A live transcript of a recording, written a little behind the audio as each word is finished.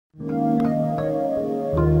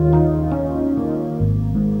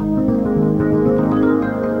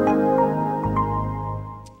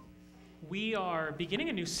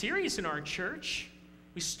series in our church.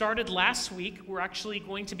 We started last week. We're actually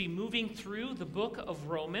going to be moving through the book of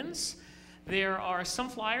Romans. There are some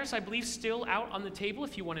flyers, I believe, still out on the table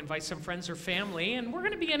if you want to invite some friends or family. And we're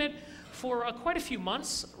going to be in it for quite a few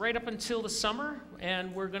months, right up until the summer.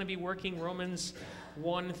 And we're going to be working Romans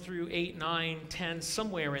 1 through 8, 9, 10,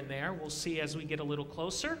 somewhere in there. We'll see as we get a little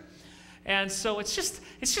closer. And so it's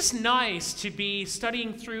just nice to be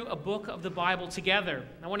studying through a book of the Bible together.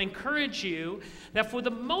 I want to encourage you that for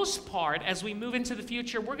the most part, as we move into the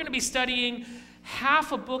future, we're going to be studying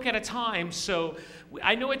half a book at a time. So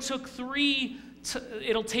I know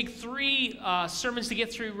it'll take three sermons to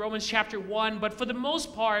get through Romans chapter 1, but for the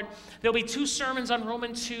most part, there'll be 2 sermons on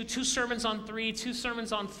Romans 2, 2 sermons on 3, 2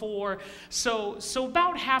 sermons on 4. So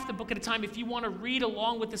about half the book at a time if you want to read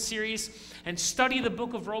along with the series and study the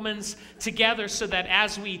book of Romans together, so that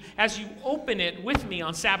as you open it with me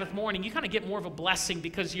on Sabbath morning, you kind of get more of a blessing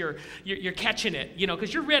because you're catching it,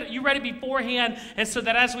 because you read it beforehand, and so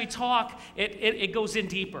that as we talk, it goes in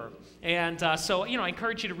deeper. And so I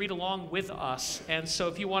encourage you to read along with us. And so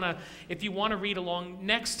if you want to read along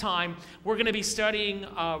next time, we're going to be studying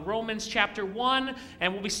Romans chapter 1,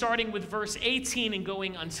 and we'll be starting with verse 18 and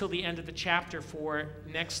going until the end of the chapter for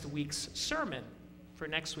next week's sermon.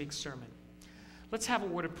 Let's have a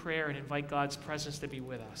word of prayer and invite God's presence to be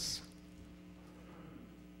with us.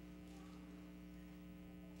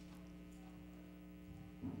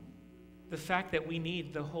 The fact that we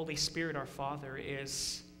need the Holy Spirit, our Father,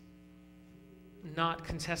 is not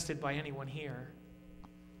contested by anyone here.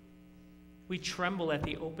 We tremble at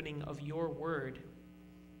the opening of your word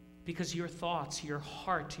because your thoughts, your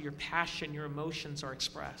heart, your passion, your emotions are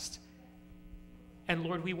expressed. And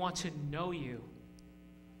Lord, we want to know you.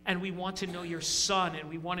 And we want to know your Son, and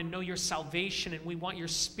we want to know your salvation, and we want your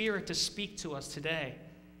Spirit to speak to us today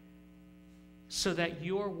so that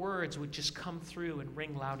your words would just come through and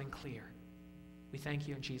ring loud and clear. We thank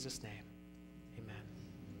you in Jesus' name. Amen.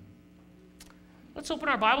 Let's open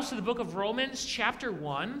our Bibles to the book of Romans, chapter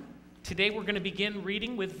 1. Today we're going to begin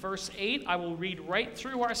reading with verse 8. I will read right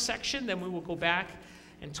through our section, then we will go back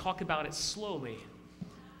and talk about it slowly.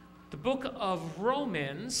 The book of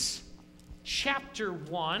Romans, chapter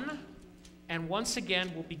 1, and once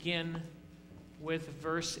again we'll begin with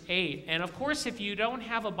verse 8. And of course, if you don't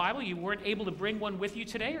have a Bible, you weren't able to bring one with you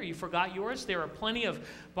today, or you forgot yours, there are plenty of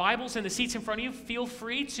Bibles in the seats in front of you. Feel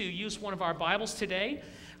free to use one of our Bibles today.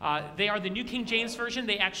 They are the New King James Version.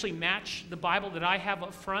 They actually match the Bible that I have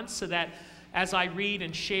up front, so that as I read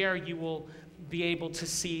and share, you will be able to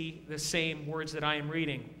see the same words that I am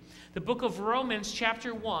reading. The book of Romans,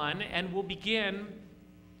 chapter 1, and we'll begin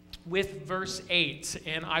with verse 8,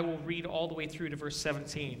 and I will read all the way through to verse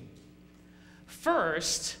 17.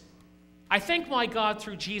 First, I thank my God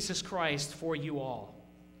through Jesus Christ for you all,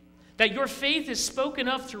 that your faith is spoken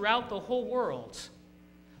of throughout the whole world.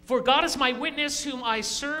 For God is my witness, whom I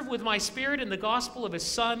serve with my spirit in the gospel of his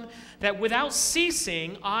Son, that without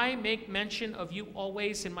ceasing I make mention of you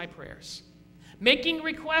always in my prayers, making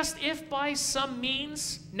request if by some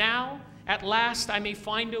means now at last I may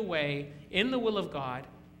find a way in the will of God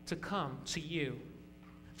to come to you.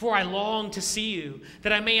 For I long to see you,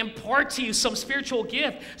 that I may impart to you some spiritual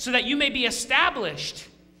gift, so that you may be established.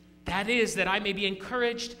 That is, that I may be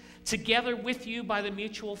encouraged together with you by the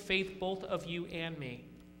mutual faith, both of you and me.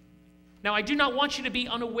 Now I do not want you to be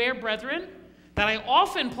unaware, brethren, that I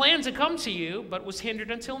often planned to come to you, but was hindered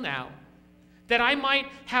until now, that I might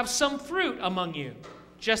have some fruit among you,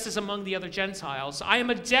 just as among the other Gentiles. I am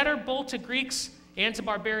a debtor both to Greeks and to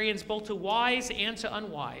barbarians, both to wise and to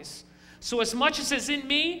unwise. So as much as is in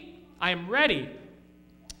me, I am ready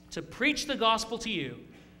to preach the gospel to you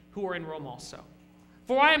who are in Rome also.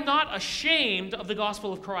 For I am not ashamed of the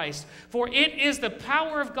gospel of Christ, for it is the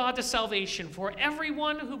power of God to salvation for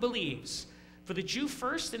everyone who believes, for the Jew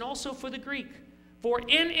first and also for the Greek. For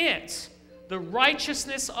in it the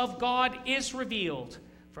righteousness of God is revealed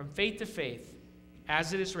from faith to faith,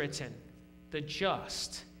 as it is written, the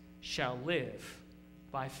just shall live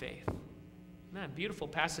by faith. Man, beautiful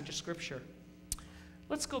passage of Scripture.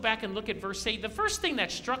 Let's go back and look at verse 8. The first thing that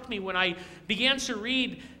struck me when I began to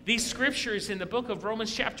read these scriptures in the book of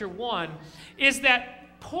Romans chapter 1 is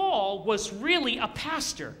that Paul was really a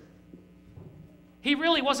pastor. He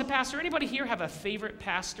really was a pastor. Anybody here have a favorite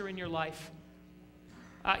pastor in your life?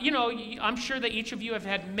 I'm sure that each of you have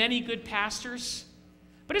had many good pastors.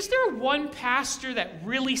 But is there one pastor that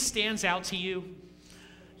really stands out to you?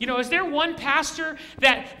 Is there one pastor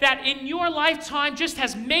that in your lifetime just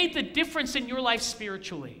has made the difference in your life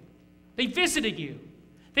spiritually? They visited you.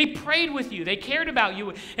 They prayed with you. They cared about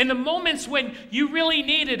you. In the moments when you really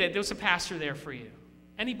needed it, there was a pastor there for you.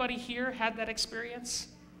 Anybody here had that experience?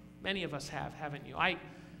 Many of us have, haven't you? I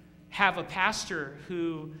have a pastor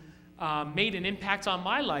who made an impact on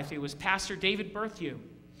my life. It was Pastor David Berthew.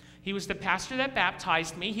 He was the pastor that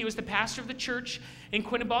baptized me. He was the pastor of the church in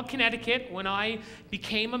Quinebaug, Connecticut when I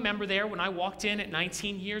became a member there, when I walked in at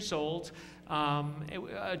 19 years old,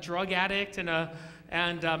 a drug addict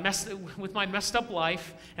with my messed up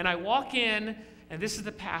life. And I walk in, and this is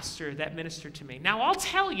the pastor that ministered to me. Now, I'll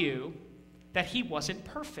tell you that he wasn't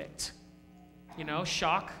perfect.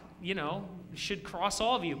 Shock, should cross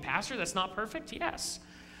all of you. Pastor, that's not perfect? Yes.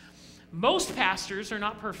 Most pastors are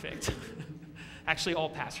not perfect. Actually, all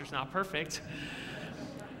pastors not perfect.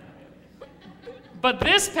 But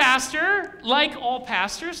this pastor, like all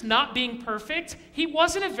pastors, not being perfect, he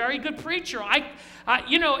wasn't a very good preacher.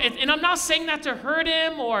 And I'm not saying that to hurt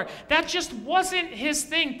him, or that just wasn't his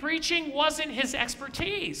thing. Preaching wasn't his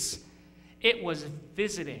expertise. It was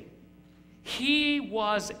visiting. He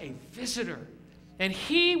was a visitor. And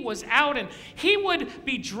he was out, and he would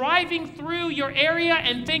be driving through your area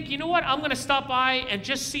and think, you know what, I'm going to stop by and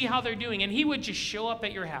just see how they're doing. And he would just show up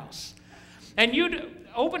at your house. And you'd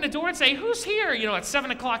open the door and say, who's here? At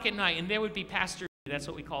 7 o'clock at night. And there would be Pastor B. That's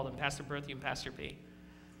what we called him, Pastor Berthew and Pastor B.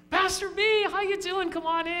 Pastor B, how you doing? Come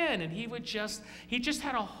on in. And he just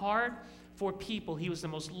had a heart for people. He was the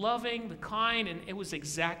most loving, the kind, and it was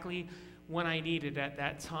exactly when I needed at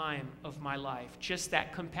that time of my life. Just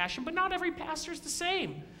that compassion. But not every pastor is the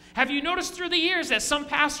same. Have you noticed through the years that some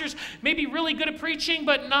pastors may be really good at preaching,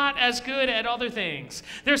 but not as good at other things?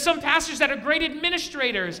 There's some pastors that are great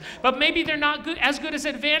administrators, but maybe they're not as good as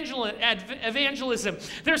evangelism.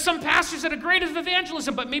 There's some pastors that are great at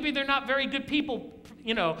evangelism, but maybe they're not very good people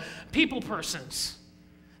persons.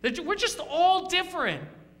 We're just all different,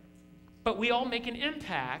 but we all make an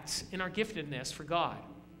impact in our giftedness for God.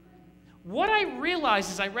 What I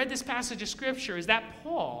realized as I read this passage of Scripture is that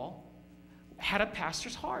Paul had a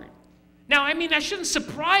pastor's heart. Now, that shouldn't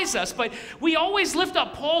surprise us, but we always lift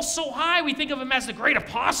up Paul so high. We think of him as the great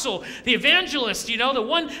apostle, the evangelist, the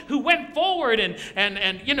one who went forward and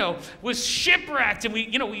was shipwrecked. And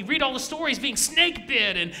we read all the stories, being snake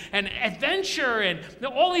bit and adventure and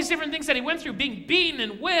all these different things that he went through, being beaten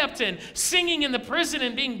and whipped and singing in the prison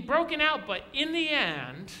and being broken out. But in the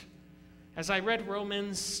end, as I read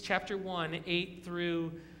Romans chapter 1, 8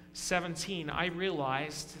 through 17, I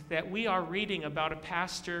realized that we are reading about a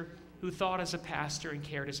pastor who thought as a pastor and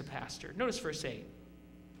cared as a pastor. Notice verse 8.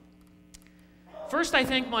 First, I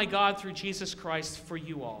thank my God through Jesus Christ for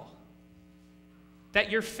you all, that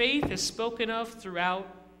your faith is spoken of throughout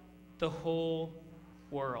the whole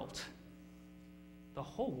world. The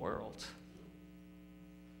whole world.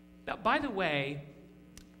 Now, by the way,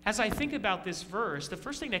 as I think about this verse, the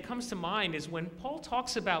first thing that comes to mind is when Paul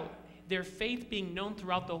talks about their faith being known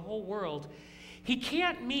throughout the whole world, he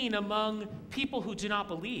can't mean among people who do not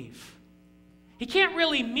believe. He can't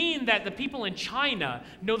really mean that the people in China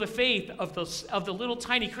know the faith of the little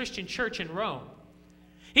tiny Christian church in Rome.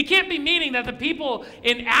 He can't be meaning that the people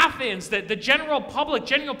in Athens, that the general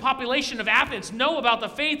population of Athens know about the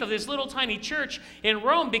faith of this little tiny church in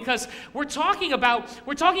Rome, because we're talking about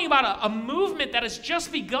a movement that has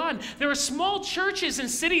just begun. There are small churches and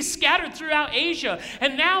cities scattered throughout Asia,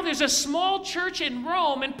 and now there's a small church in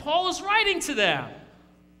Rome, and Paul is writing to them.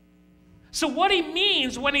 So what he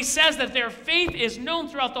means when he says that their faith is known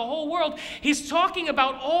throughout the whole world, he's talking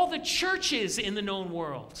about all the churches in the known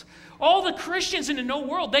world. All the Christians in the known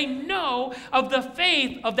world, they know of the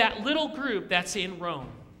faith of that little group that's in Rome.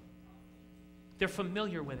 They're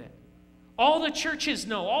familiar with it. All the churches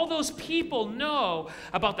know, all those people know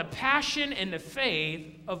about the passion and the faith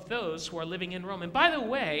of those who are living in Rome. And by the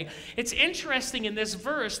way, it's interesting in this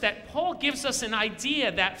verse that Paul gives us an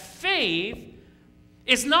idea that faith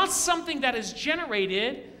is not something that is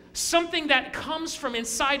generated, something that comes from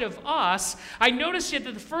inside of us. I noticed that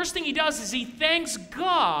the first thing he does is he thanks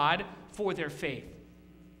God for their faith,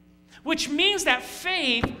 which means that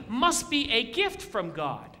faith must be a gift from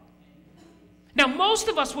God. Now, most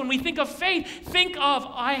of us, when we think of faith, think of,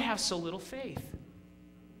 I have so little faith.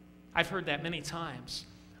 I've heard that many times.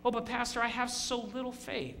 Oh, but Pastor, I have so little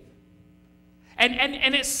faith.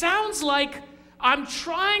 And it sounds like I'm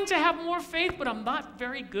trying to have more faith, but I'm not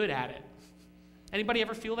very good at it. Anybody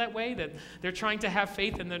ever feel that way, that they're trying to have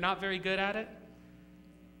faith and they're not very good at it?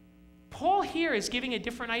 Paul here is giving a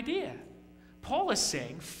different idea. Paul is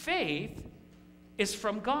saying faith is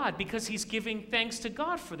from God because he's giving thanks to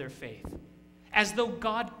God for their faith, as though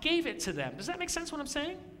God gave it to them. Does that make sense what I'm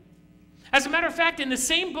saying? As a matter of fact, in the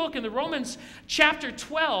same book, in the Romans chapter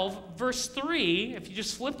 12, verse 3, if you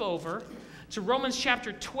just flip over to Romans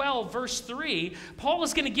chapter 12, verse 3, Paul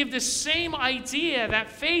is going to give this same idea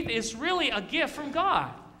that faith is really a gift from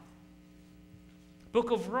God.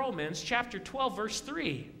 book of Romans, chapter 12, verse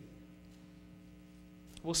 3.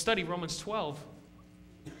 We'll study Romans 12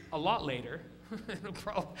 a lot later.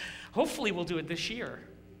 Hopefully we'll do it this year.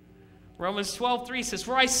 Romans 12:3 says,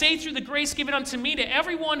 "For I say through the grace given unto me to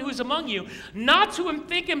everyone who is among you, not to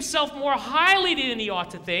think himself more highly than he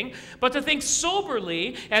ought to think, but to think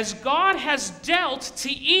soberly, as God has dealt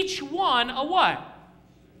to each one a" what?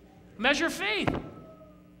 Measure of faith.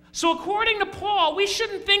 So according to Paul, we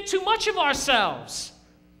shouldn't think too much of ourselves.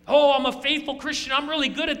 Oh, I'm a faithful Christian. I'm really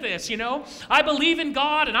good at this, I believe in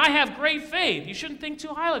God and I have great faith. You shouldn't think too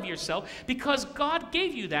highly of yourself because God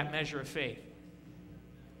gave you that measure of faith.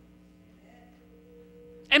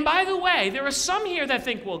 And by the way, there are some here that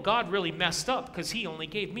think, well, God really messed up because he only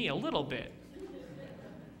gave me a little bit.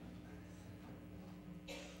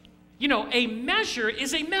 A measure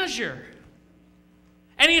is a measure.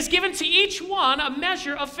 And he has given to each one a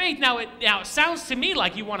measure of faith. Now it sounds to me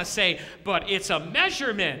like you want to say, but it's a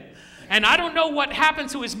measurement. And I don't know what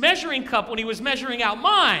happened to his measuring cup when he was measuring out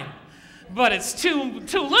mine. But it's too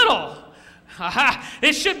little.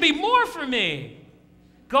 It should be more for me.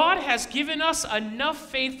 God has given us enough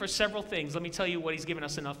faith for several things. Let me tell you what he's given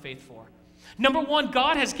us enough faith for. Number one,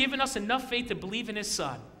 God has given us enough faith to believe in his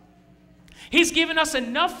Son. He's given us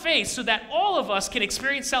enough faith so that all of us can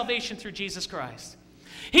experience salvation through Jesus Christ.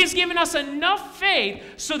 He's given us enough faith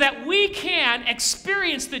so that we can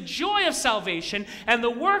experience the joy of salvation and the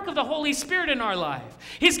work of the Holy Spirit in our life.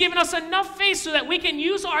 He's given us enough faith so that we can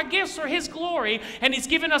use our gifts for his glory, and he's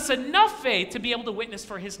given us enough faith to be able to witness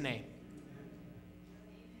for his name.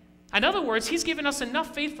 In other words, he's given us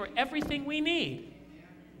enough faith for everything we need.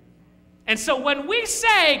 And so when we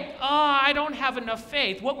say, I don't have enough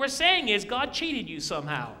faith, what we're saying is God cheated you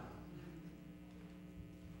somehow.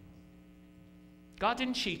 God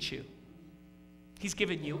didn't cheat you. He's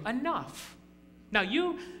given you enough. Now,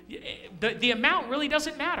 the amount really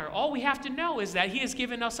doesn't matter. All we have to know is that he has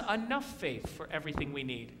given us enough faith for everything we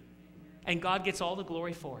need. And God gets all the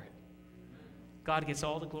glory for it. God gets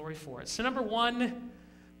all the glory for it. So number one,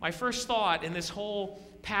 my first thought in this whole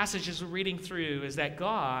passage as we're reading through is that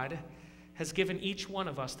God has given each one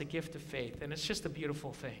of us the gift of faith. And it's just a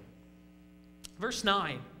beautiful thing. Verse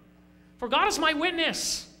 9, "For God is my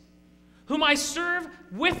witness, whom I serve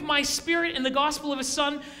with my spirit in the gospel of his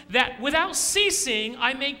Son, that without ceasing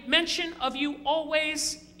I make mention of you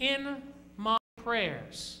always in my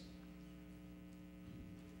prayers."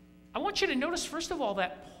 I want you to notice, first of all,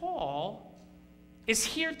 that Paul is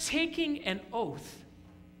here taking an oath.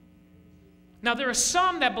 Now, there are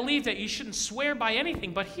some that believe that you shouldn't swear by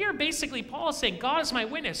anything, but here basically Paul is saying, God is my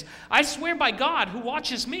witness. I swear by God who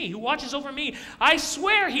watches me, who watches over me. I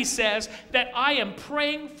swear, he says, that I am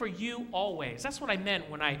praying for you always. That's what I meant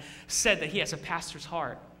when I said that he has a pastor's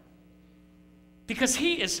heart. Because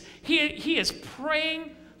he is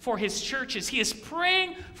praying for his churches. He is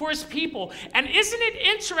praying for his people. And isn't it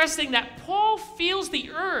interesting that Paul feels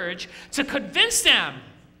the urge to convince them,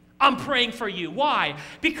 I'm praying for you. Why?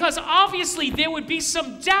 Because obviously there would be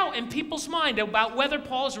some doubt in people's mind about whether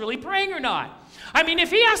Paul is really praying or not. I mean,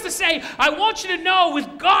 if he has to say, I want you to know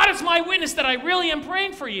with God as my witness that I really am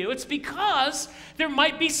praying for you, it's because there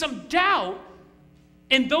might be some doubt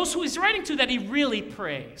in those who he's writing to that he really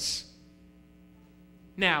prays.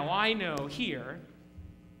 Now, I know here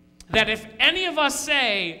that if any of us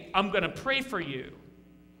say, I'm going to pray for you,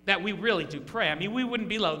 that we really do pray. I mean, we wouldn't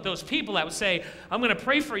be like those people that would say, I'm going to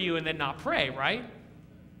pray for you and then not pray, right?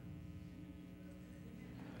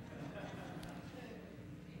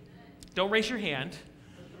 Don't raise your hand.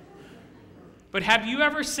 But have you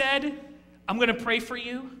ever said, I'm going to pray for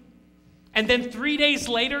you, and then 3 days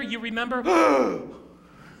later you remember,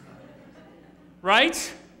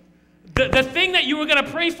 right? The thing that you were going to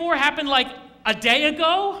pray for happened like a day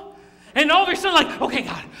ago, and all of a sudden like, okay,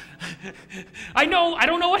 God, I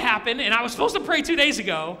don't know what happened, and I was supposed to pray 2 days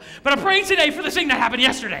ago, but I'm praying today for the thing that happened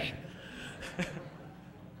yesterday.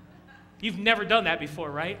 You've never done that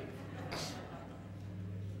before, right?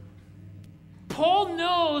 Paul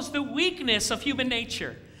knows the weakness of human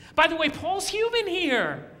nature. By the way, Paul's human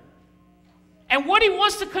here. And what he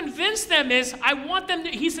wants to convince them is,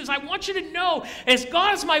 he says, I want you to know, as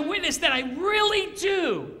God is my witness, that I really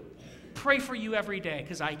do pray for you every day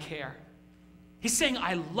because I care. He's saying,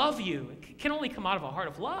 I love you. It can only come out of a heart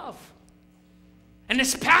of love. And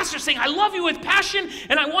this pastor's saying, I love you with passion,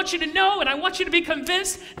 and I want you to know, and I want you to be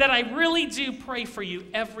convinced that I really do pray for you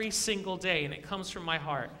every single day, and it comes from my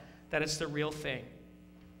heart that it's the real thing.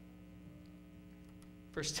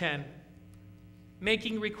 Verse 10,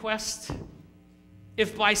 making request,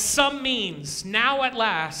 if by some means, now at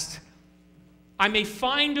last, I may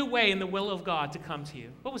find a way in the will of God to come to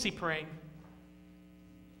you. What was he praying?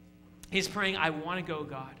 He's praying, I want to go,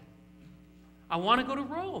 God. I want to go to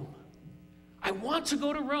Rome. I want to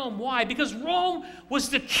go to Rome. Why? Because Rome was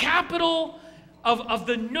the capital of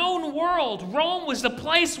the known world. Rome was the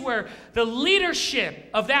place where the leadership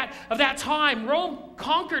of that time, Rome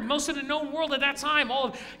conquered most of the known world at that time, all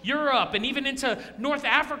of Europe and even into North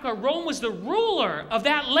Africa. Rome was the ruler of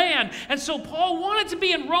that land. And so Paul wanted to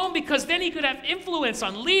be in Rome because then he could have influence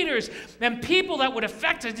on leaders and people that would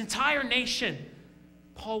affect an entire nation.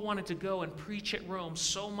 Paul wanted to go and preach at Rome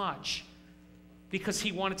so much because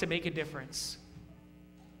he wanted to make a difference.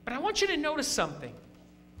 But I want you to notice something.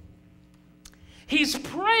 He's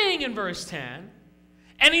praying in verse 10,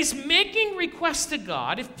 and he's making requests to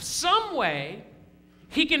God if some way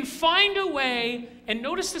he can find a way, and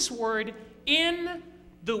notice this word, in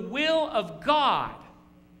the will of God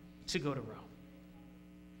to go to Rome.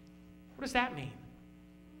 What does that mean?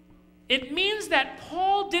 It means that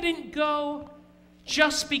Paul didn't go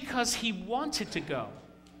just because he wanted to go.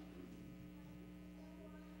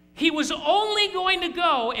 He was only going to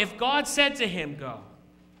go if God said to him, go.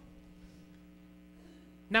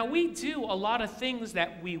 Now, we do a lot of things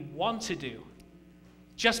that we want to do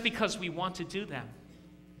just because we want to do them.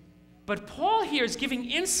 But Paul here is giving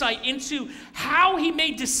insight into how he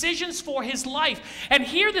made decisions for his life. And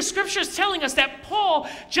here the scripture is telling us that Paul,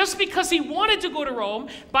 just because he wanted to go to Rome,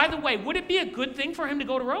 by the way, would it be a good thing for him to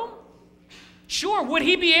go to Rome? Sure. Would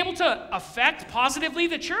he be able to affect positively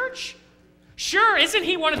the church? Sure, isn't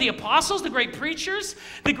he one of the apostles, the great preachers,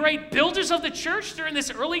 the great builders of the church during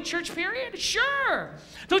this early church period? Sure.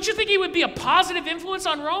 Don't you think he would be a positive influence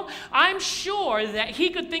on Rome? I'm sure that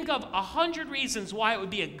he could think of 100 reasons why it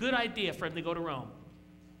would be a good idea for him to go to Rome.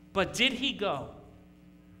 But did he go?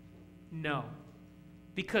 No.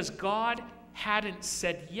 Because God hadn't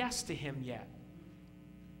said yes to him yet.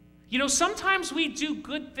 You know, sometimes we do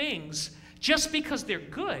good things just because they're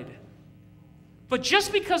good. But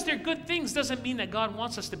just because they're good things doesn't mean that God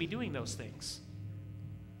wants us to be doing those things.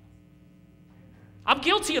 I'm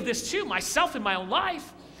guilty of this too, myself in my own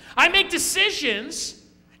life. I make decisions,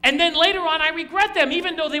 and then later on I regret them.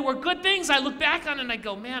 Even though they were good things, I look back on it and I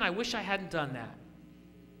go, man, I wish I hadn't done that.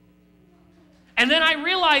 And then I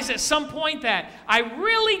realize at some point that I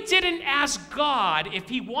really didn't ask God if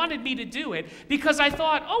he wanted me to do it because I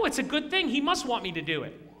thought, oh, it's a good thing. He must want me to do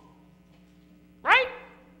it. Right?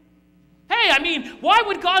 Hey, I mean, why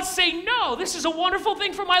would God say no? This is a wonderful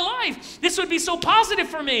thing for my life. This would be so positive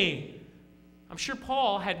for me. I'm sure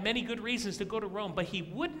Paul had many good reasons to go to Rome, but he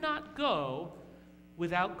would not go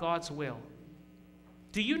without God's will.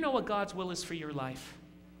 Do you know what God's will is for your life?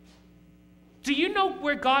 Do you know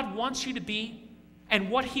where God wants you to be and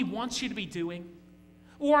what he wants you to be doing?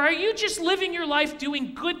 Or are you just living your life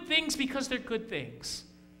doing good things because they're good things?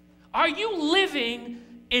 Are you living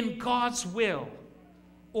in God's will?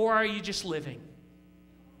 Or are you just living?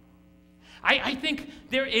 I think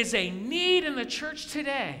there is a need in the church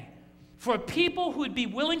today for people who would be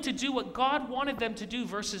willing to do what God wanted them to do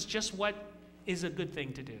versus just what is a good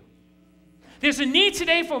thing to do. There's a need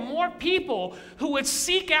today for more people who would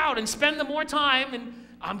seek out and spend the more time, and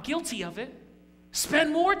I'm guilty of it,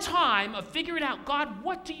 spend more time of figuring out, God,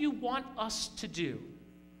 what do you want us to do?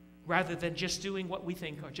 Rather than just doing what we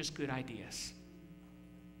think are just good ideas.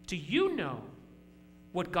 Do you know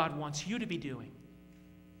what God wants you to be doing?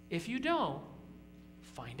 If you don't,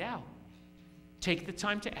 find out. Take the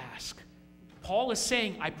time to ask. Paul is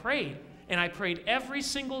saying, I prayed, and I prayed every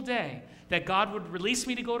single day that God would release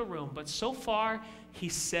me to go to Rome, but so far, he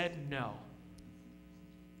said no.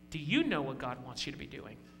 Do you know what God wants you to be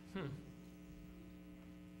doing?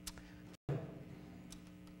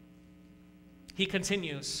 He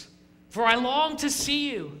continues, for I long to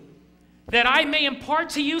see you, that I may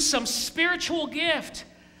impart to you some spiritual gift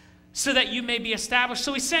so that you may be established.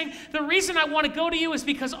 So he's saying, the reason I want to go to you is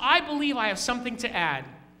because I believe I have something to add.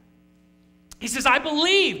 He says, I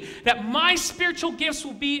believe that my spiritual gifts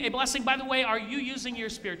will be a blessing. By the way, are you using your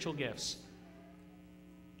spiritual gifts?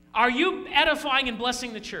 Are you edifying and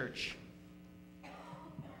blessing the church?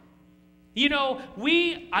 You know,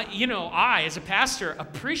 I, as a pastor,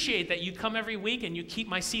 appreciate that you come every week and you keep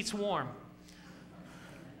my seats warm.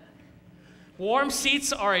 Warm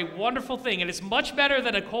seats are a wonderful thing, and it's much better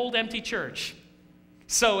than a cold, empty church.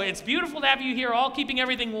 So it's beautiful to have you here, all keeping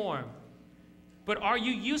everything warm. But are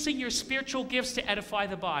you using your spiritual gifts to edify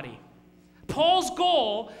the body? Paul's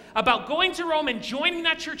goal about going to Rome and joining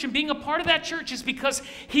that church and being a part of that church is because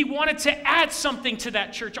he wanted to add something to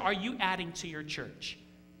that church. Are you adding to your church?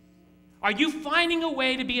 Are you finding a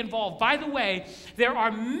way to be involved? By the way, there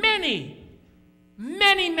are many,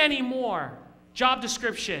 many, many more job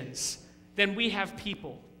descriptions than we have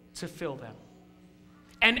people to fill them.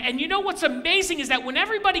 And you know what's amazing is that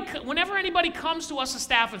whenever anybody comes to us as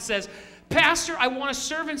staff and says, Pastor, I want to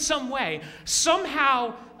serve in some way,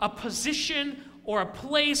 somehow a position or a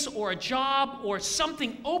place or a job or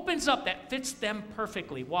something opens up that fits them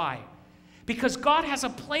perfectly. Why? Because God has a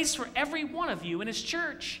place for every one of you in his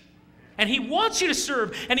church. And he wants you to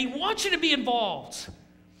serve, and he wants you to be involved.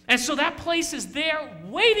 And so that place is there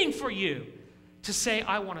waiting for you to say,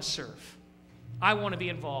 I want to serve. I want to be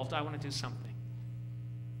involved. I want to do something.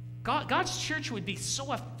 God's church would be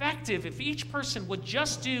so effective if each person would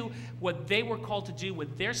just do what they were called to do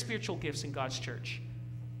with their spiritual gifts in God's church.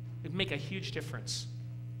 It would make a huge difference.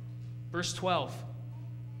 Verse 12.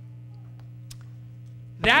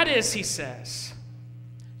 That is, he says,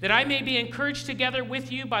 that I may be encouraged together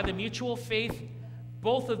with you by the mutual faith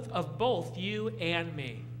of both you and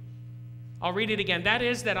me. I'll read it again. That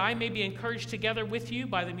is, that I may be encouraged together with you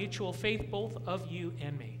by the mutual faith both of you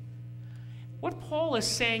and me. What Paul is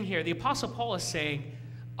saying here, the Apostle Paul is saying,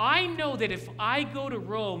 I know that if I go to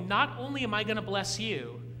Rome, not only am I going to bless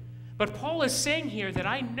you, but Paul is saying here that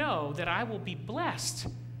I know that I will be blessed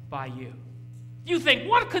by you. You think,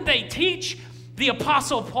 what could they teach the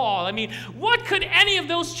Apostle Paul? I mean, what could any of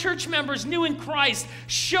those church members new in Christ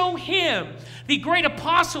show him, the great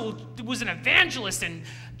apostle who was an evangelist and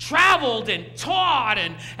traveled and taught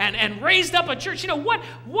and raised up a church? You know,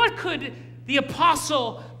 what could the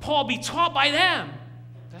Apostle Paul be taught by them?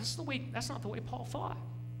 That's not the way Paul thought.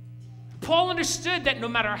 Paul understood that no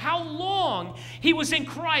matter how long he was in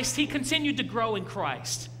Christ, he continued to grow in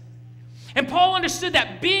Christ. And Paul understood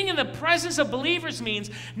that being in the presence of believers means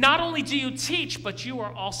not only do you teach, but you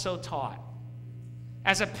are also taught.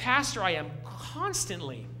 As a pastor, I am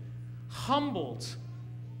constantly humbled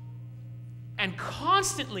and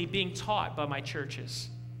constantly being taught by my churches.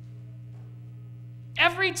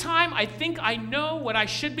 Every time I think I know what I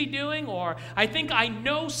should be doing, or I think I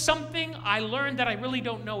know something, I learn that I really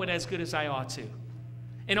don't know it as good as I ought to.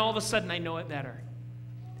 And all of a sudden, I know it better.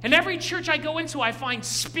 And every church I go into, I find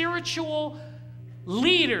spiritual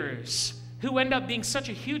leaders who end up being such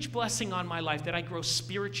a huge blessing on my life that I grow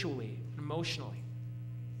spiritually and emotionally.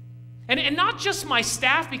 And not just my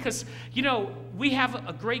staff, because, you know, we have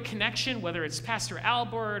a great connection, whether it's Pastor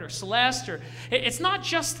Albert or Celeste, or it's not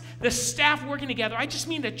just the staff working together. I just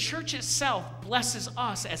mean the church itself blesses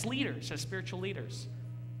us as leaders, as spiritual leaders.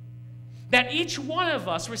 That each one of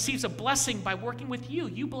us receives a blessing by working with you.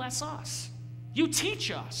 You bless us. You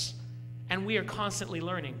teach us. And we are constantly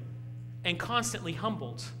learning and constantly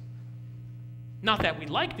humbled. Not that we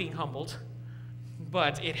like being humbled,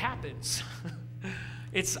 but it happens.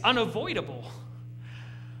 It's unavoidable.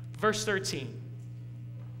 Verse 13.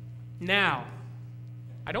 Now,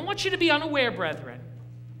 I don't want you to be unaware, brethren,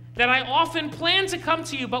 that I often planned to come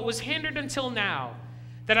to you, but was hindered until now,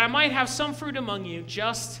 that I might have some fruit among you,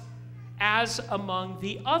 just as among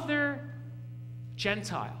the other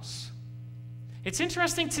Gentiles. It's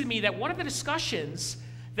interesting to me that one of the discussions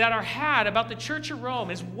that are had about the church of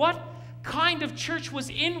Rome is what kind of church was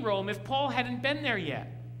in Rome if Paul hadn't been there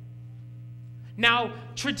yet. Now,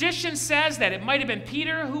 tradition says that it might have been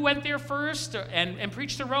Peter who went there first and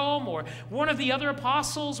preached to Rome, or one of the other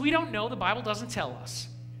apostles. We don't know. The Bible doesn't tell us.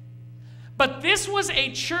 But this was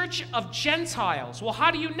a church of Gentiles. Well, how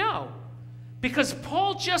do you know? Because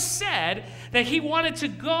Paul just said that he wanted to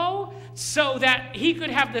go so that he could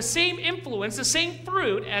have the same influence, the same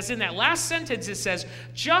fruit, as in that last sentence it says,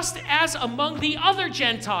 just as among the other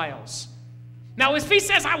Gentiles. Now, if he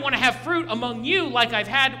says, I want to have fruit among you like I've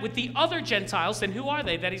had with the other Gentiles, then who are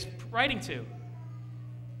they that he's writing to?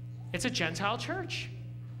 It's a Gentile church.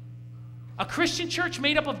 A Christian church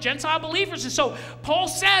made up of Gentile believers. And so Paul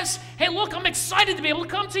says, hey, look, I'm excited to be able to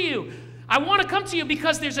come to you. I want to come to you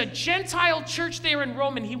because there's a Gentile church there in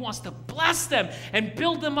Rome, and he wants to bless them and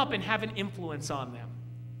build them up and have an influence on them.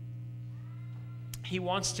 He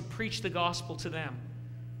wants to preach the gospel to them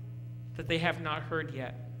that they have not heard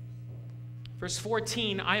yet. Verse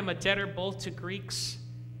 14, I am a debtor both to Greeks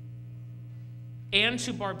and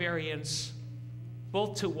to barbarians,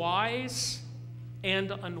 both to wise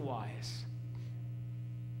and unwise.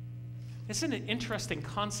 Isn't it an interesting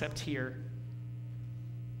concept here?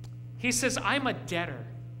 He says, I'm a debtor.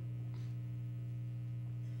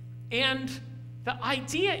 And the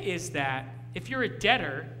idea is that if you're a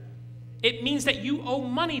debtor, it means that you owe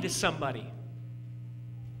money to somebody.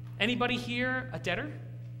 Anybody here a debtor?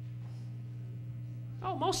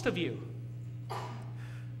 Oh, most of you.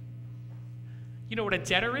 You know what a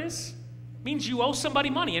debtor is? It means you owe somebody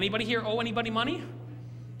money. Anybody here owe anybody money?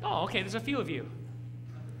 Oh, okay, there's a few of you.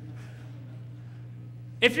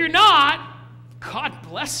 If you're not, God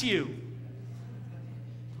bless you.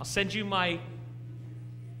 I'll send you my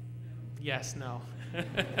Yes, no.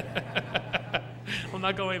 I'm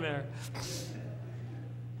not going there.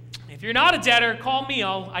 If you're not a debtor, call me.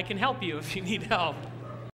 I can help you if you need help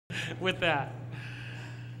with that.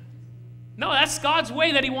 No, that's God's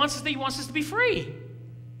way that He wants us to be free.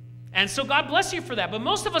 And so God bless you for that. But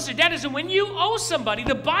most of us are debtors, and when you owe somebody,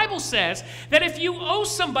 the Bible says that if you owe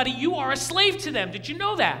somebody, you are a slave to them. Did you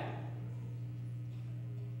know that?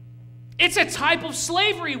 It's a type of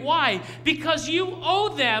slavery. Why? Because you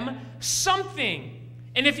owe them something.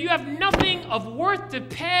 And if you have nothing of worth to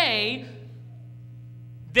pay,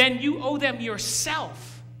 then you owe them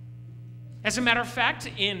yourself. As a matter of fact,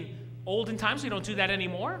 in olden times, we don't do that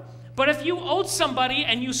anymore. But if you owed somebody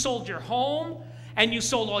and you sold your home, and you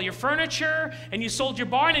sold all your furniture, and you sold your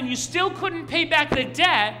barn, and you still couldn't pay back the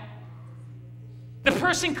debt, the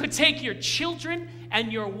person could take your children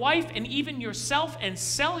and your wife and even yourself and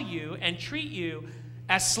sell you and treat you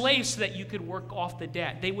as slaves so that you could work off the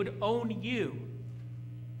debt. They would own you.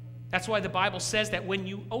 That's why the Bible says that when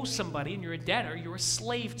you owe somebody and you're a debtor, you're a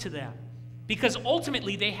slave to them. Because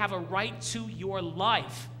ultimately they have a right to your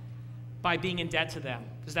life by being in debt to them.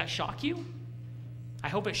 Does that shock you? I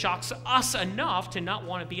hope it shocks us enough to not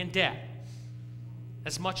want to be in debt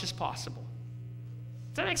as much as possible.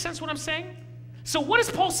 Does that make sense what I'm saying? So what is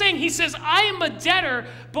Paul saying? He says, I am a debtor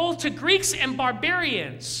both to Greeks and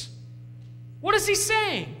barbarians. What is he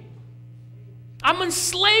saying? I'm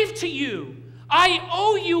enslaved to you. I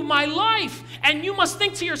owe you my life. And you must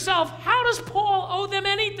think to yourself, how does Paul owe them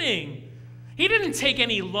anything? He didn't take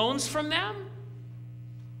any loans from them.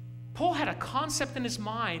 Paul had a concept in his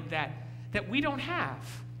mind that we don't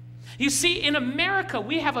have. You see, in America,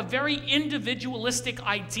 we have a very individualistic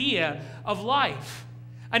idea of life.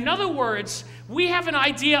 In other words, we have an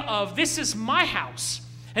idea of this is my house,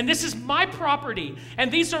 and this is my property, and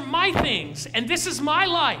these are my things, and this is my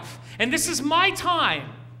life, and this is my time.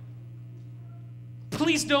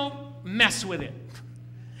 Please don't mess with it.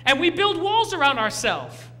 And we build walls around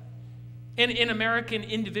ourselves in American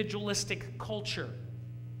individualistic culture.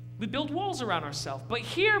 We build walls around ourselves. But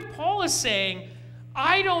here Paul is saying,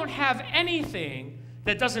 I don't have anything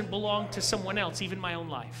that doesn't belong to someone else, even my own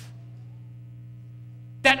life.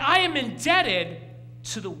 That I am indebted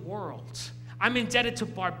to the world. I'm indebted to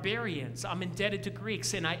barbarians. I'm indebted to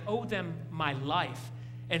Greeks, and I owe them my life.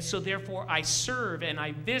 And so therefore I serve, and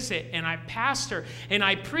I visit, and I pastor, and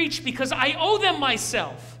I preach because I owe them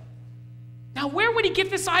myself. Now, where would he get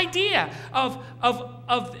this idea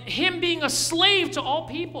of him being a slave to all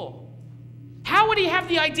people? How would he have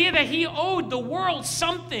the idea that he owed the world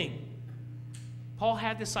something? Paul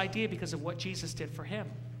had this idea because of what Jesus did for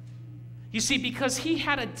him. You see, because he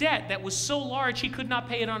had a debt that was so large he could not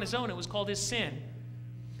pay it on his own. It was called his sin.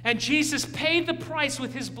 And Jesus paid the price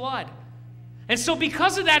with his blood. And so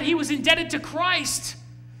because of that, he was indebted to Christ.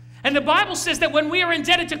 And the Bible says that when we are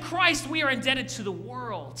indebted to Christ, we are indebted to the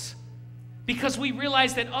world. Because we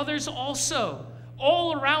realize that others also,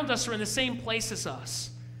 all around us, are in the same place as us.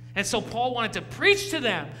 And so Paul wanted to preach to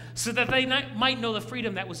them so that they might know the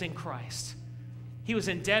freedom that was in Christ. He was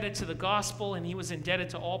indebted to the gospel, and he was indebted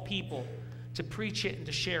to all people to preach it and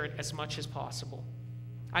to share it as much as possible.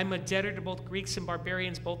 I'm a debtor to both Greeks and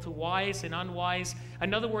barbarians, both to wise and unwise.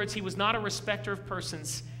 In other words, he was not a respecter of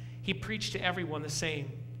persons. He preached to everyone the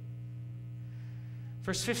same.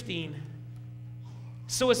 Verse 15.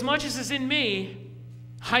 So as much as is in me,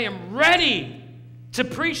 I am ready to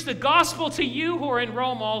preach the gospel to you who are in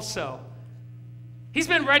Rome also. He's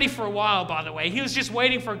been ready for a while, by the way. He was just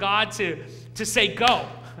waiting for God to say go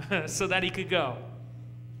so that he could go.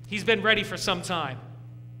 He's been ready for some time.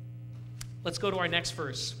 Let's go to our next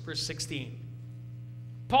verse, verse 16.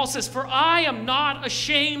 Paul says, for I am not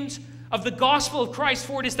ashamed of the gospel of Christ,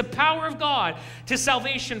 for it is the power of God to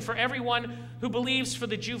salvation for everyone who believes, for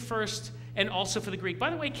the Jew first and also for the Greek. By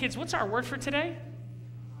the way, kids, what's our word for today?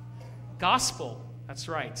 Gospel. That's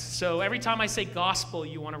right. So every time I say gospel,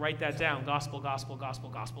 you want to write that down. Gospel, gospel, gospel,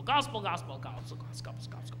 gospel, gospel, gospel, gospel, gospel,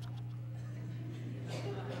 gospel.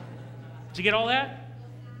 Did you get all that?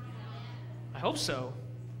 I hope so.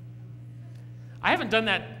 I haven't done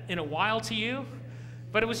that in a while to you,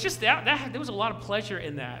 but it was just that there was a lot of pleasure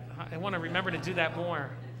in that. I want to remember to do that more.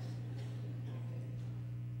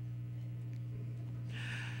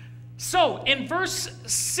 So, in verse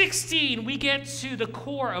 16, we get to the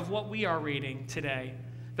core of what we are reading today.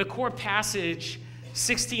 The core passage,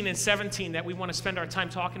 16 and 17, that we want to spend our time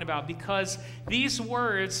talking about, because these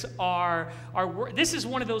words this is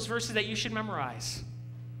one of those verses that you should memorize.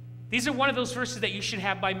 These are one of those verses that you should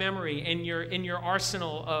have by memory in your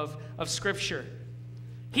arsenal of Scripture.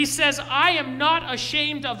 He says, I am not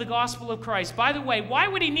ashamed of the gospel of Christ. By the way, why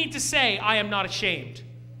would he need to say, I am not ashamed?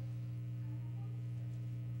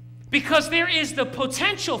 Because there is the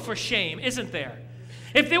potential for shame, isn't there?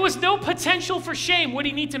 If there was no potential for shame, would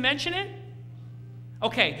he need to mention it?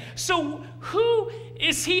 Okay, so who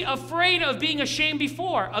is he afraid of being ashamed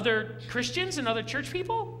before? Other Christians and other church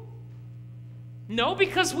people? No,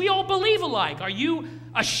 because we all believe alike. Are you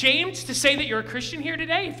ashamed to say that you're a Christian here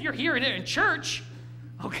today? If you're here in church,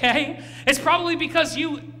 okay, it's probably because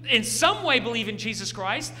you in some way believe in Jesus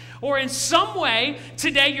Christ, or in some way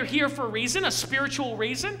today you're here for a reason, a spiritual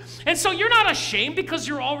reason, and so you're not ashamed because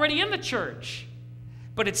you're already in the church.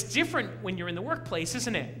 But it's different when you're in the workplace,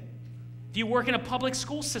 isn't it? If you work in a public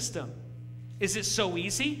school system, is it so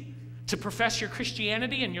easy to profess your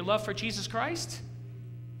Christianity and your love for Jesus Christ?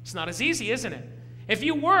 It's not as easy, isn't it? If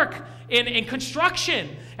you work in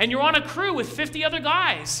construction and you're on a crew with 50 other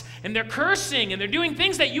guys and they're cursing and they're doing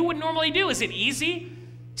things that you would normally do, is it easy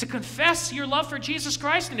to confess your love for Jesus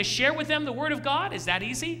Christ and to share with them the Word of God? Is that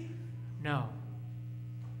easy? No.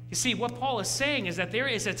 You see, what Paul is saying is that there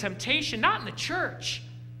is a temptation, not in the church,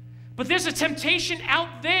 but there's a temptation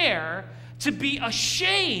out there to be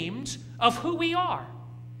ashamed of who we are.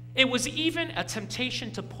 It was even a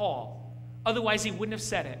temptation to Paul. Otherwise, he wouldn't have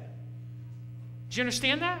said it. Do you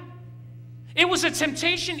understand that? It was a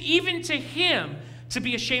temptation even to him to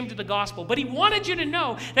be ashamed of the gospel. But he wanted you to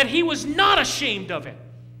know that he was not ashamed of it.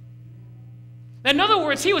 In other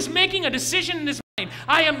words, he was making a decision in his mind.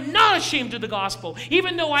 I am not ashamed of the gospel.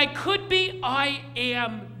 Even though I could be, I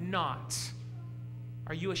am not.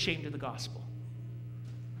 Are you ashamed of the gospel?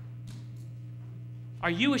 Are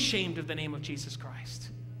you ashamed of the name of Jesus Christ?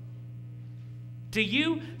 Do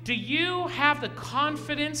you have the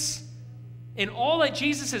confidence in all that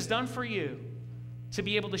Jesus has done for you to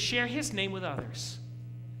be able to share his name with others,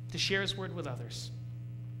 to share his word with others?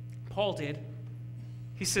 Paul did.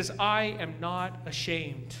 He says, I am not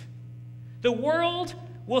ashamed. The world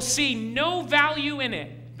will see no value in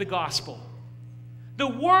it, the gospel. The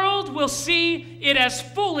world will see it as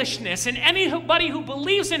foolishness, and anybody who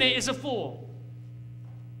believes in it is a fool.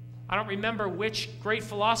 I don't remember which great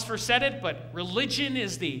philosopher said it, but religion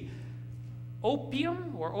is the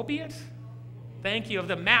opium or opiate, thank you, of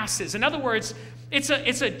the masses. In other words, it's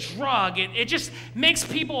a drug. It just makes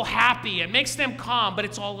people happy. It makes them calm, but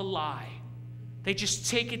it's all a lie. They just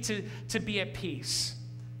take it to be at peace.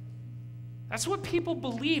 That's what people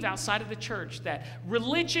believe outside of the church, that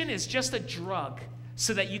religion is just a drug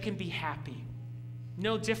so that you can be happy.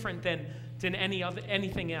 No different than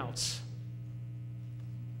anything else.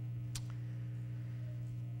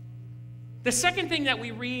 The second thing that we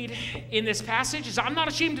read in this passage is, I'm not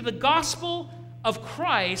ashamed of the gospel of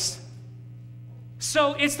Christ.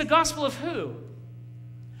 So it's the gospel of who?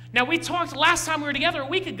 Now, we talked last time we were together a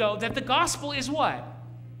week ago that the gospel is what?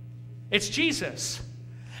 It's Jesus.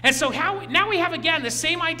 And so now we have again the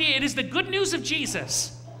same idea. It is the good news of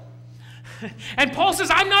Jesus. And Paul says,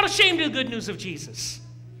 I'm not ashamed of the good news of Jesus.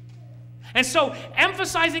 And so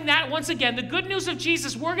emphasizing that once again, the good news of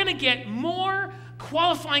Jesus, we're going to get more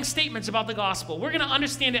qualifying statements about the gospel. We're going to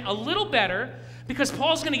understand it a little better because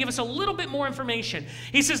Paul's going to give us a little bit more information.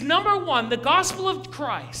 He says, number one, the gospel of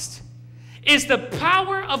Christ is the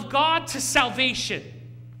power of God to salvation.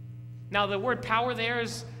 Now, the word power there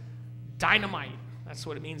is dynamite. That's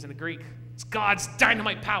what it means in the Greek. It's God's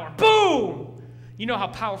dynamite power. Boom! You know how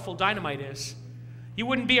powerful dynamite is. You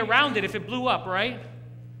wouldn't be around it if it blew up, right?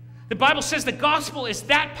 The Bible says the gospel is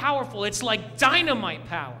that powerful. It's like dynamite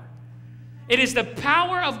power. It is the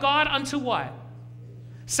power of God unto what?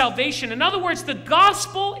 Salvation. In other words, the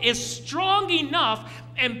gospel is strong enough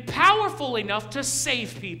and powerful enough to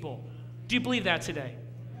save people. Do you believe that today?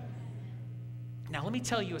 Now, let me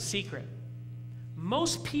tell you a secret.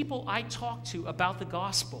 Most people I talk to about the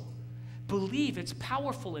gospel believe it's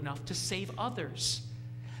powerful enough to save others.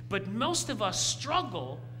 But most of us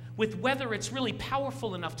struggle with whether it's really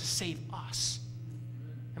powerful enough to save us.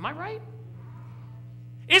 Am I right?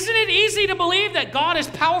 Isn't it easy to believe that God is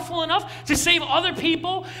powerful enough to save other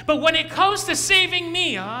people, but when it comes to saving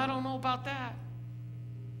me, I don't know about that.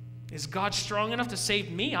 Is God strong enough to save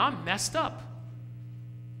me? I'm messed up.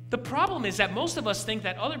 The problem is that most of us think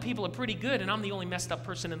that other people are pretty good and I'm the only messed up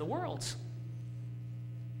person in the world.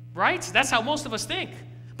 Right? That's how most of us think.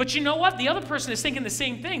 But you know what? The other person is thinking the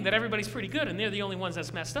same thing, that everybody's pretty good and they're the only ones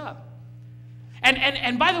that's messed up.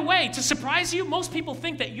 And by the way, to surprise you, most people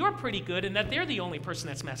think that you're pretty good and that they're the only person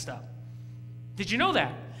that's messed up. Did you know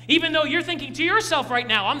that? Even though you're thinking to yourself right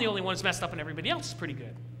now, I'm the only one that's messed up and everybody else is pretty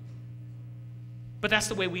good. But that's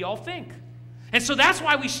the way we all think. And so that's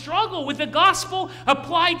why we struggle with the gospel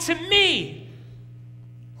applied to me.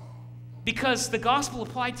 Because the gospel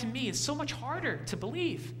applied to me is so much harder to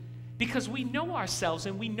believe. Because we know ourselves,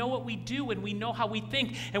 and we know what we do, and we know how we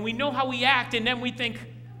think, and we know how we act, and then we think,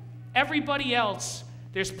 everybody else,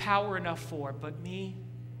 there's power enough for, but me,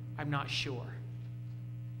 I'm not sure.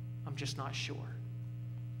 I'm just not sure.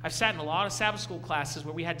 I've sat in a lot of Sabbath school classes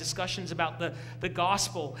where we had discussions about the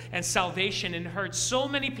gospel and salvation, and heard so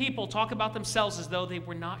many people talk about themselves as though they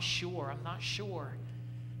were not sure. I'm not sure.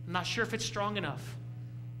 I'm not sure if it's strong enough.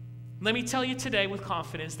 Let me tell you today with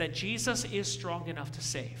confidence that Jesus is strong enough to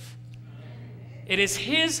save. It is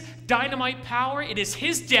his dynamite power. It is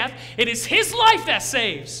his death. It is his life that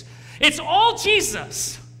saves. It's all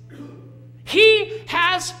Jesus. He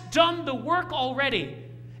has done the work already.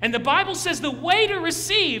 And the Bible says the way to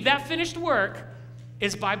receive that finished work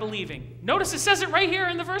is by believing. Notice it says it right here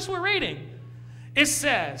in the verse we're reading. It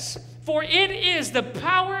says, for it is the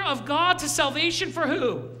power of God to salvation for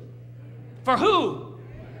who? For who?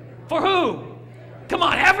 For who? Come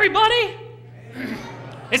on, everybody?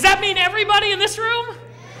 Does that mean everybody in this room?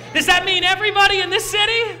 Does that mean everybody in this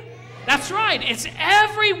city? That's right. It's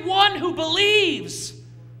everyone who believes.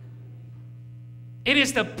 It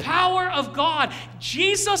is the power of God.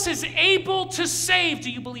 Jesus is able to save. Do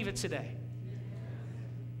you believe it today?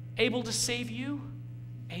 Able to save you?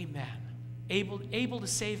 Amen. Able to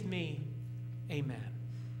save me? Amen.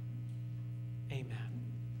 Amen.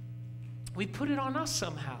 We put it on us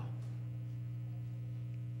somehow.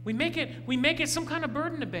 We make it some kind of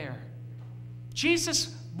burden to bear. Jesus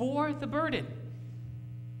bore the burden.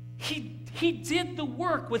 He did the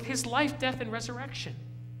work with his life, death, and resurrection.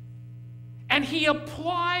 And he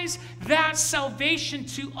applies that salvation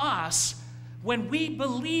to us when we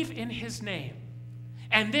believe in his name.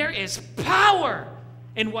 And there is power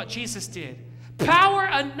in what Jesus did. Power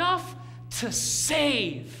enough to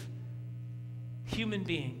save human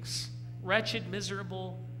beings. Wretched,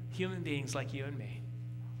 miserable human beings like you and me.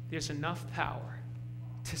 There's enough power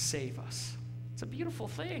to save us. It's a beautiful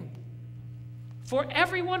thing. For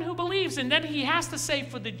everyone who believes. And then he has to say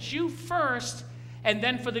for the Jew first and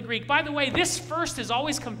then for the Greek. By the way, this first has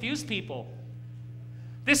always confused people.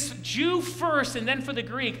 This Jew first and then for the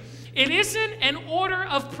Greek. It isn't an order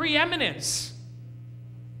of preeminence.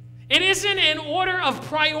 It isn't an order of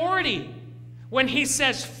priority when he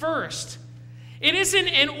says first. It isn't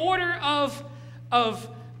an order of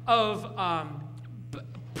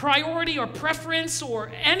priority or preference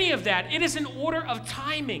or any of that. It is an order of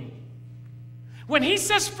timing. When he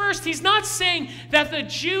says first, he's not saying that the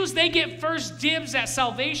Jews, they get first dibs at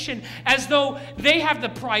salvation as though they have the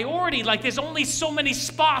priority, like there's only so many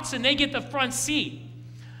spots and they get the front seat.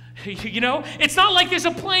 You know, it's not like there's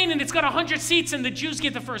a plane and it's got 100 seats and the Jews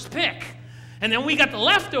get the first pick. And then we got the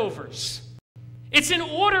leftovers. It's an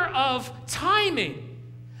order of timing.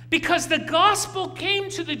 Because the gospel came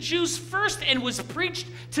to the Jews first and was preached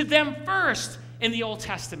to them first in the Old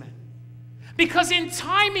Testament. Because in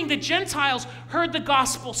timing, the Gentiles heard the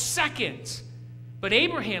gospel second. But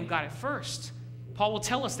Abraham got it first. Paul will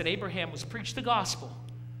tell us that Abraham was preached the gospel.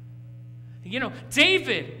 You know,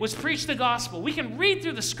 David was preached the gospel. We can read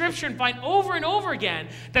through the scripture and find over and over again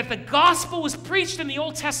that the gospel was preached in the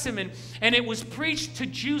Old Testament, and it was preached to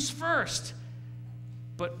Jews first.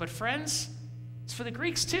 But friends, it's for the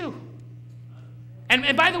Greeks too.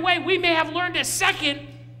 And by the way, we may have learned it second,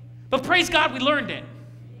 but praise God we learned it.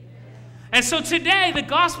 And so today, the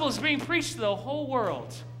gospel is being preached to the whole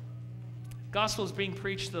world. The gospel is being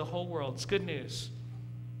preached to the whole world. It's good news.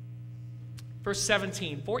 Verse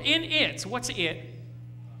 17, for in it, what's it?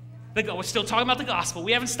 We're still talking about the gospel.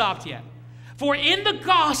 We haven't stopped yet. For in the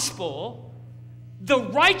gospel, the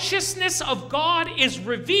righteousness of God is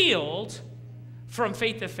revealed from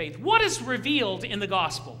faith to faith. What is revealed in the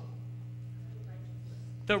gospel?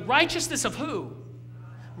 The righteousness of who?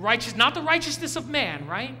 Not the righteousness of man,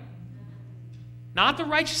 right? Not the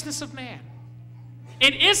righteousness of man.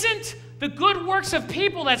 It isn't the good works of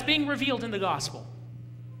people that's being revealed in the gospel.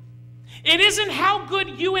 It isn't how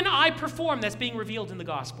good you and I perform that's being revealed in the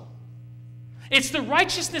gospel. It's the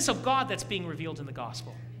righteousness of God that's being revealed in the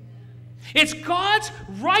gospel. It's God's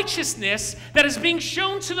righteousness that is being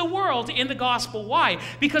shown to the world in the gospel. Why?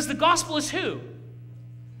 Because the gospel is who?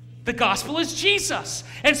 The gospel is Jesus.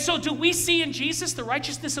 And so do we see in Jesus the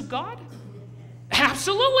righteousness of God?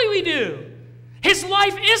 Absolutely we do. His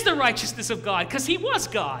life is the righteousness of God because he was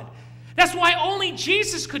God. That's why only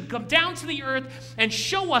Jesus could come down to the earth and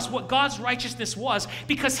show us what God's righteousness was,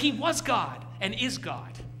 because he was God and is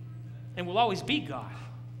God and will always be God.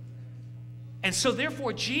 And so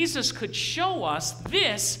therefore Jesus could show us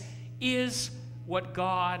this is what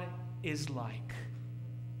God is like.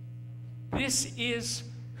 This is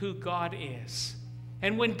who God is.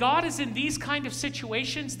 And when God is in these kind of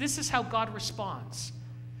situations, this is how God responds.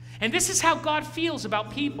 And this is how God feels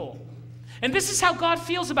about people. And this is how God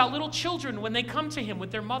feels about little children when they come to him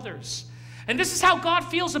with their mothers. And this is how God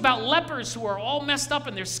feels about lepers who are all messed up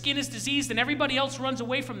and their skin is diseased and everybody else runs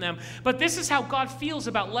away from them. But this is how God feels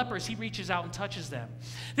about lepers. He reaches out and touches them.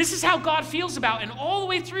 This is how God feels about, and all the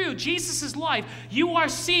way through Jesus' life, you are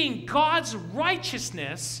seeing God's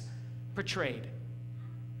righteousness portrayed.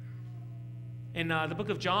 In the book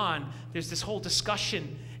of John, there's this whole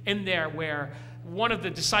discussion in there where one of the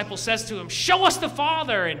disciples says to him, "Show us the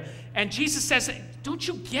Father." And Jesus says, "Don't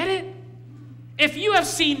you get it? If you have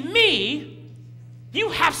seen me, you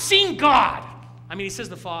have seen God." I mean, he says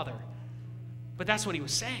the Father, but that's what he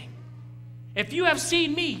was saying. If you have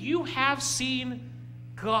seen me, you have seen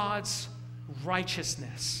God's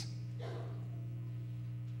righteousness.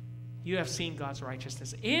 You have seen God's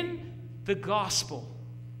righteousness. In the gospel,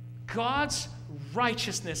 God's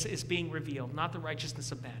righteousness is being revealed, not the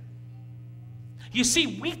righteousness of men. You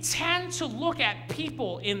see, we tend to look at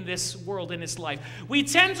people in this world, in this life. We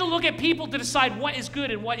tend to look at people to decide what is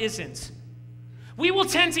good and what isn't. We will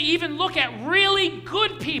tend to even look at really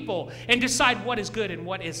good people and decide what is good and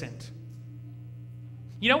what isn't.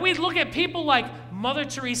 You know, we look at people like Mother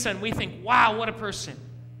Teresa and we think, wow, what a person.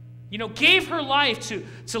 You know, gave her life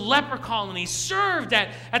to leper colonies, served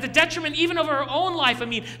at the detriment even of her own life. I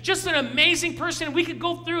mean, just an amazing person. We could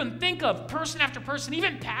go through and think of person after person,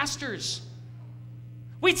 even pastors.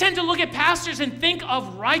 We tend to look at pastors and think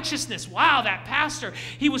of righteousness. Wow, that pastor,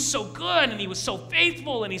 he was so good and he was so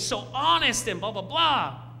faithful and he's so honest and blah, blah,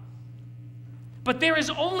 blah. But there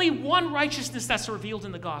is only one righteousness that's revealed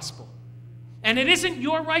in the gospel. And it isn't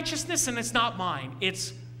your righteousness and it's not mine.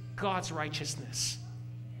 It's God's righteousness.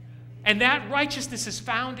 And that righteousness is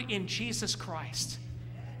found in Jesus Christ.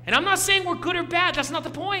 And I'm not saying we're good or bad. That's not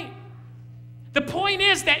the point. The point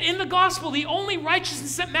is that in the gospel, the only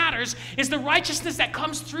righteousness that matters is the righteousness that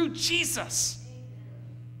comes through Jesus.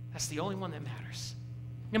 That's the only one that matters.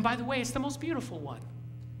 And by the way, it's the most beautiful one.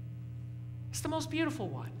 It's the most beautiful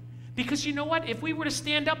one. Because you know what? If we were to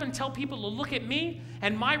stand up and tell people to look at me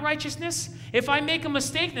and my righteousness, if I make a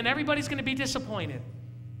mistake, then everybody's going to be disappointed.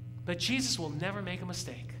 But Jesus will never make a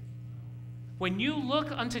mistake. When you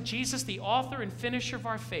look unto Jesus, the author and finisher of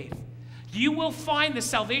our faith, you will find the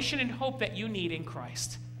salvation and hope that you need in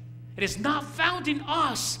Christ. It is not found in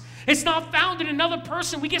us. It's not found in another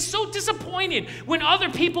person. We get so disappointed when other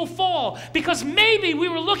people fall because maybe we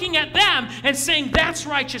were looking at them and saying that's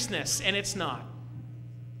righteousness, and it's not.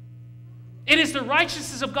 It is the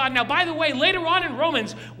righteousness of God. Now, by the way, later on in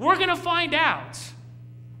Romans, we're going to find out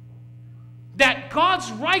that God's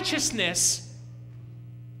righteousness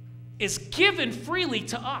is given freely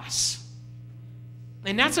to us.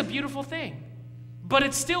 And that's a beautiful thing. But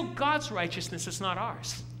it's still God's righteousness, it's not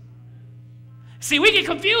ours. See, we get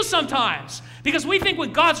confused sometimes because we think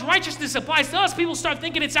when God's righteousness applies to us, people start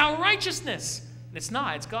thinking it's our righteousness. And it's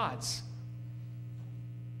not, it's God's.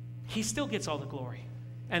 He still gets all the glory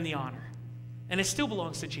and the honor. And it still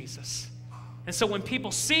belongs to Jesus. And so when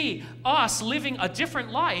people see us living a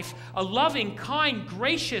different life, a loving, kind,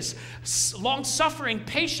 gracious, long-suffering,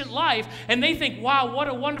 patient life, and they think, wow, what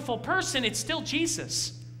a wonderful person, it's still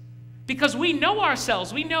Jesus. Because we know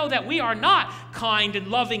ourselves. We know that we are not kind and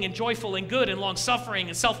loving and joyful and good and long-suffering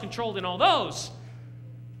and self-controlled and all those.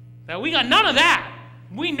 That we got none of that.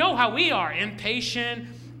 We know how we are. Impatient,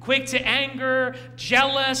 quick to anger,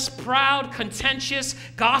 jealous, proud, contentious,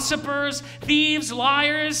 gossipers, thieves,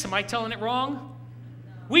 liars. Am I telling it wrong?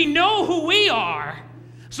 We know who we are.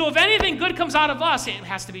 So if anything good comes out of us, it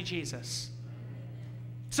has to be Jesus.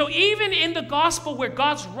 So even in the gospel where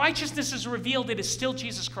God's righteousness is revealed, it is still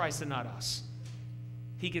Jesus Christ and not us.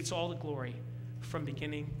 He gets all the glory from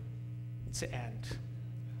beginning to end.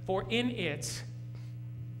 For in it,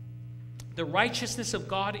 the righteousness of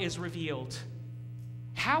God is revealed.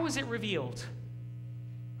 How is it revealed?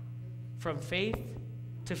 From faith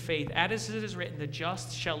to faith. As it is written, the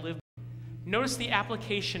just shall live. Notice the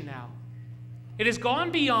application now. It has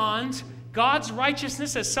gone beyond God's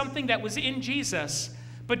righteousness as something that was in Jesus.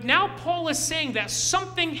 But now Paul is saying that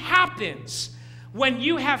something happens when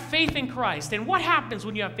you have faith in Christ. And what happens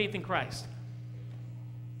when you have faith in Christ?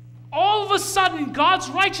 All of a sudden, God's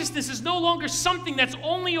righteousness is no longer something that's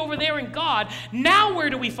only over there in God. Now where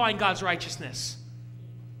do we find God's righteousness?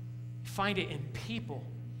 Find it in people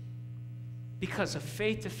because of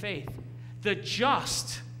faith to faith. The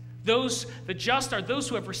just are those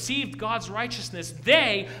who have received God's righteousness.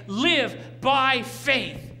 They live by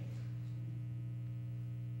faith.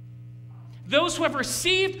 Those who have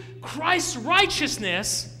received Christ's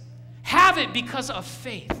righteousness have it because of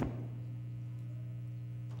faith.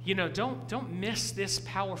 You know, don't miss this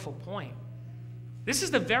powerful point.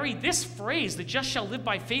 This phrase, the just shall live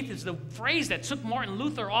by faith, is the phrase that took Martin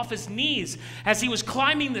Luther off his knees as he was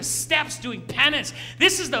climbing the steps doing penance.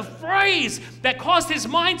 This is the phrase that caused his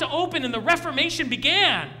mind to open and the Reformation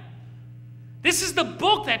began. This is the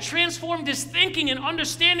book that transformed his thinking and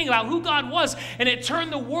understanding about who God was, and it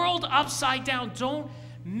turned the world upside down. Don't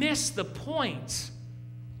miss the point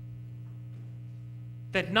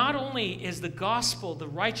that not only is the gospel the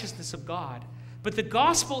righteousness of God, but the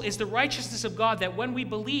gospel is the righteousness of God that when we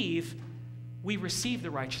believe, we receive the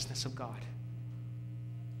righteousness of God.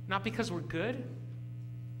 Not because we're good,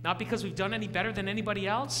 not because we've done any better than anybody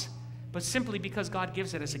else, but simply because God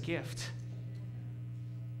gives it as a gift.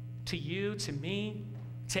 To you, to me,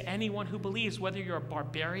 to anyone who believes, whether you're a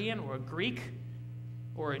barbarian or a Greek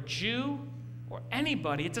or a Jew or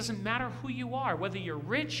anybody, it doesn't matter who you are, whether you're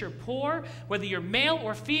rich or poor, whether you're male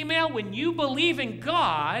or female, when you believe in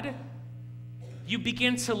God, you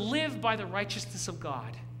begin to live by the righteousness of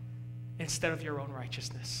God instead of your own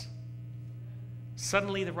righteousness.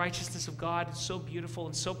 Suddenly, the righteousness of God, so beautiful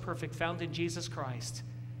and so perfect, found in Jesus Christ,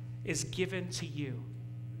 is given to you.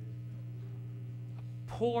 A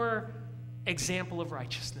poor example of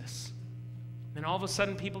righteousness. And all of a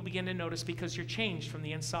sudden, people begin to notice because you're changed from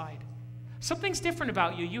the inside. Something's different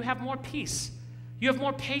about you. You have more peace. You have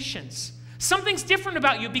more patience. Something's different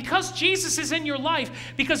about you because Jesus is in your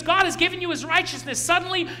life, because God has given you his righteousness.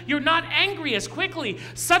 Suddenly, you're not angry as quickly.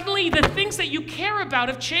 Suddenly, the things that you care about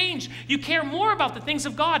have changed. You care more about the things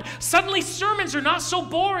of God. Suddenly, sermons are not so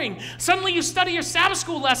boring. Suddenly, you study your Sabbath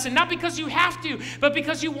school lesson, not because you have to, but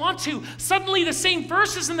because you want to. Suddenly, the same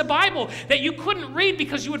verses in the Bible that you couldn't read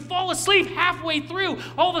because you would fall asleep halfway through,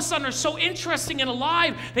 all of a sudden are so interesting and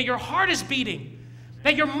alive that your heart is beating.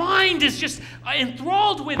 That your mind is just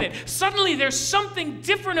enthralled with it. Suddenly there's something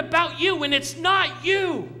different about you, and it's not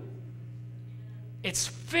you. It's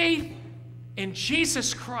faith in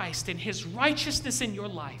Jesus Christ and his righteousness in your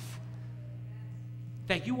life.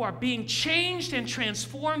 That you are being changed and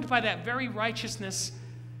transformed by that very righteousness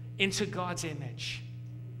into God's image.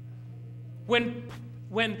 When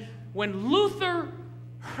Luther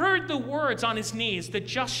heard the words on his knees, the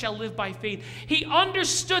just shall live by faith, he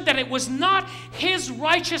understood that it was not his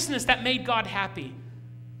righteousness that made God happy,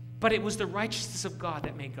 but it was the righteousness of God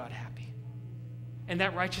that made God happy. And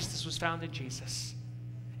that righteousness was found in Jesus.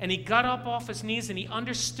 And he got up off his knees and he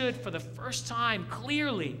understood for the first time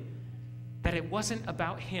clearly that it wasn't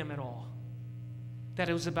about him at all, that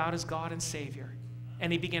it was about his God and Savior.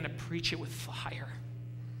 And he began to preach it with fire.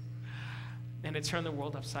 And it turned the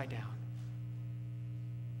world upside down.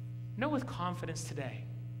 Know with confidence today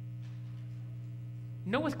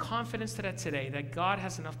that God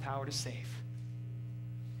has enough power to save.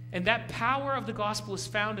 And that power of the gospel is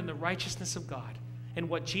found in the righteousness of God and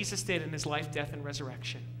what Jesus did in his life, death, and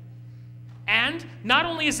resurrection. And not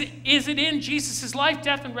only is it in Jesus' life,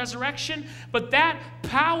 death, and resurrection, but that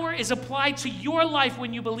power is applied to your life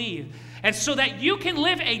when you believe. And so that you can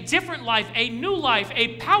live a different life, a new life,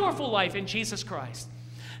 a powerful life in Jesus Christ.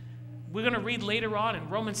 We're going to read later on in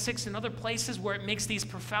Romans 6 and other places where it makes these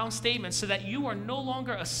profound statements so that you are no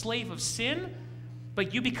longer a slave of sin,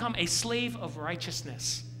 but you become a slave of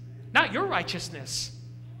righteousness. Not your righteousness,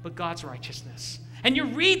 but God's righteousness. And you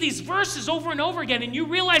read these verses over and over again, and you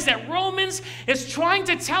realize that Romans is trying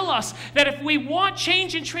to tell us that if we want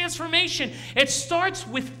change and transformation, it starts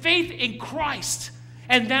with faith in Christ,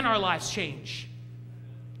 and then our lives change.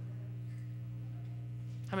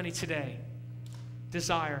 How many today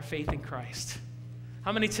desire faith in Christ?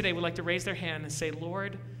 How many today would like to raise their hand and say,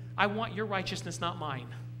 Lord, I want your righteousness, not mine.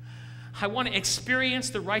 I want to experience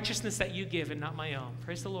the righteousness that you give and not my own.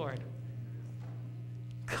 Praise the Lord.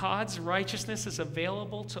 God's righteousness is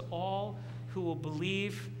available to all who will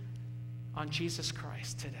believe on Jesus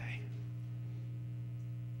Christ today.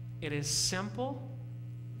 It is simple,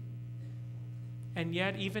 and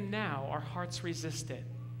yet even now our hearts resist it,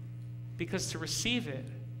 because to receive it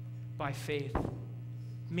by faith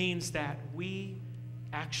means that we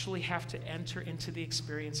actually have to enter into the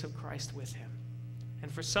experience of Christ with him. And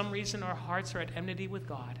for some reason, our hearts are at enmity with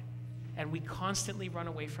God, and we constantly run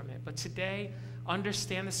away from it. But today,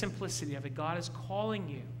 understand the simplicity of it. God is calling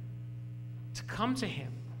you to come to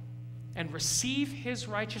him and receive his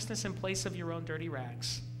righteousness in place of your own dirty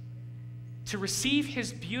rags, to receive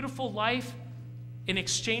his beautiful life in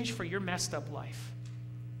exchange for your messed up life.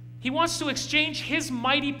 He wants to exchange his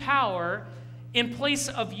mighty power in place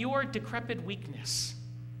of your decrepit weakness.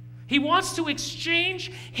 He wants to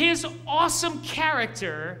exchange his awesome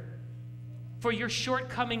character for your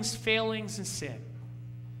shortcomings, failings, and sin.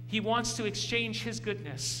 He wants to exchange his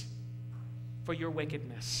goodness for your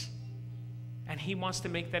wickedness. And he wants to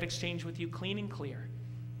make that exchange with you clean and clear.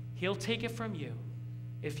 He'll take it from you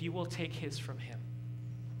if you will take his from him.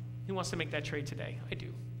 He wants to make that trade today. I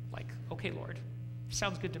do. Like, okay, Lord,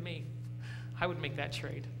 sounds good to me. I would make that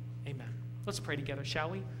trade. Amen. Let's pray together, shall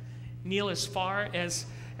we? Kneel as far as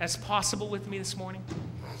possible with me this morning.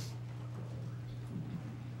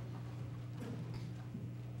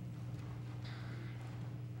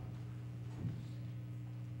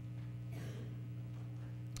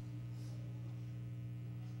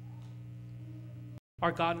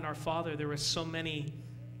 Our God and our Father, there are so many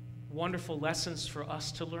wonderful lessons for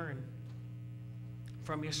us to learn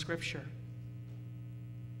from your scripture.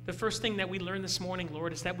 The first thing that we learn this morning,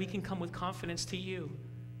 Lord, is that we can come with confidence to you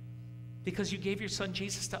because you gave your son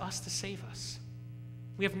Jesus to us to save us.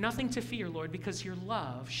 We have nothing to fear, Lord, because your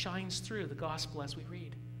love shines through the gospel as we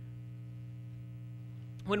read.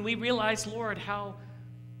 When we realize, Lord, how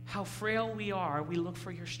frail we are, we look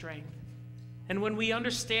for your strength. And when we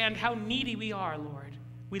understand how needy we are, Lord,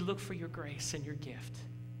 we look for your grace and your gift.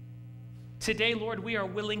 Today, Lord, we are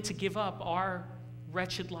willing to give up our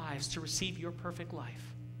wretched lives to receive your perfect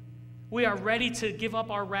life. We are ready to give up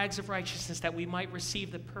our rags of righteousness that we might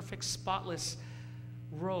receive the perfect, spotless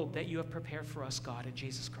robe that you have prepared for us, God, in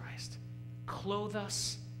Jesus Christ. Clothe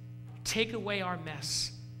us, take away our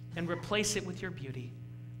mess, and replace it with your beauty.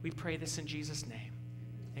 We pray this in Jesus' name.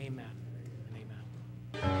 Amen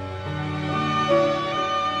and amen.